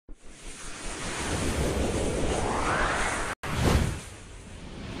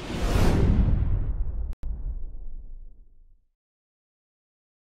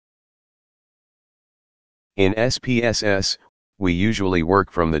In SPSS, we usually work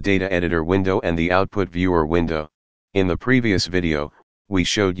from the data editor window and the output viewer window. In the previous video, we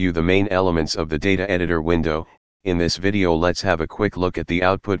showed you the main elements of the data editor window. In this video, let's have a quick look at the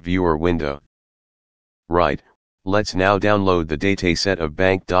output viewer window. Right, let's now download the dataset of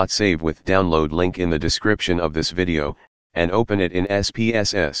bank.save with download link in the description of this video, and open it in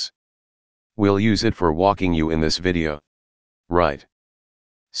SPSS. We'll use it for walking you in this video. Right.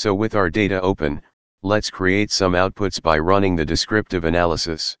 So with our data open, let's create some outputs by running the descriptive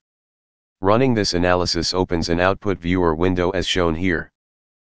analysis. Running this analysis opens an output viewer window as shown here.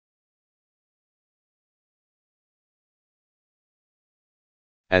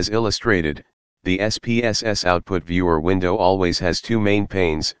 As illustrated, the SPSS output viewer window always has two main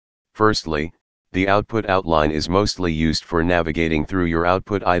panes. Firstly, the output outline is mostly used for navigating through your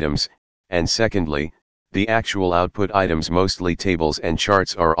output items, and secondly, the actual output items, mostly tables and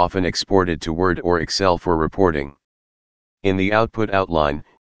charts, are often exported to Word or Excel for reporting. In the output outline,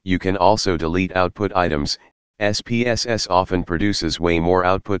 you can also delete output items. SPSS often produces way more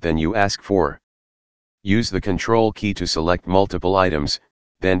output than you ask for. Use the Ctrl key to select multiple items,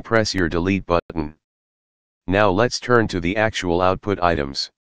 then press your delete button. Now let's turn to the actual output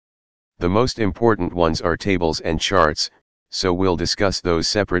items. The most important ones are tables and charts, so we'll discuss those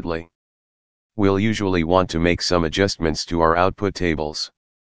separately. We'll usually want to make some adjustments to our output tables.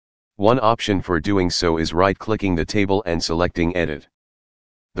 One option for doing so is right-clicking the table and selecting Edit.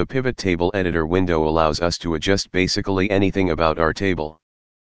 The Pivot Table Editor window allows us to adjust basically anything about our table.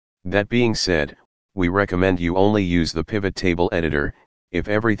 That being said, we recommend you only use the Pivot Table Editor if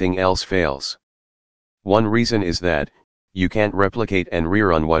everything else fails. One reason is that you can't replicate and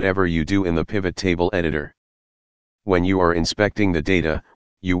rerun whatever you do in the Pivot Table Editor. When you are inspecting the data,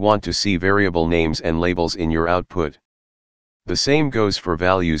 you want to see variable names and labels in your output. The same goes for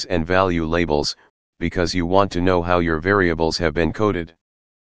values and value labels, because you want to know how your variables have been coded.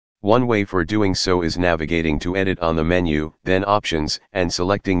 One way for doing so is navigating to Edit on the menu, then Options, and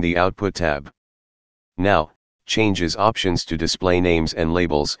selecting the Output tab. Now, changes options to display names and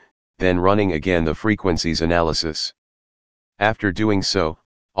labels, then running again the frequencies analysis. After doing so,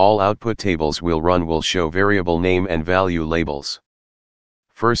 all output tables will show variable name and value labels.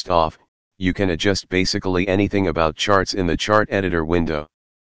 First off, you can adjust basically anything about charts in the chart editor window.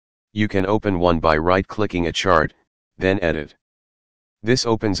 You can open one by right-clicking a chart, then Edit. This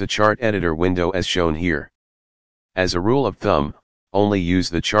opens a chart editor window as shown here. As a rule of thumb, only use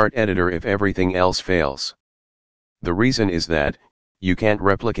the chart editor if everything else fails. The reason is that you can't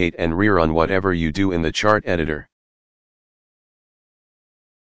replicate and rerun whatever you do in the chart editor.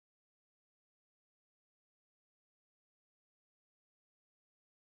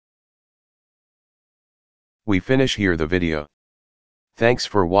 We finish here the video. Thanks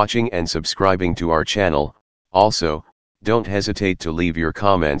for watching and subscribing to our channel. Also, don't hesitate to leave your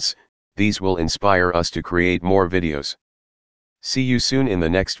comments, these will inspire us to create more videos. See you soon in the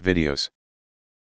next videos.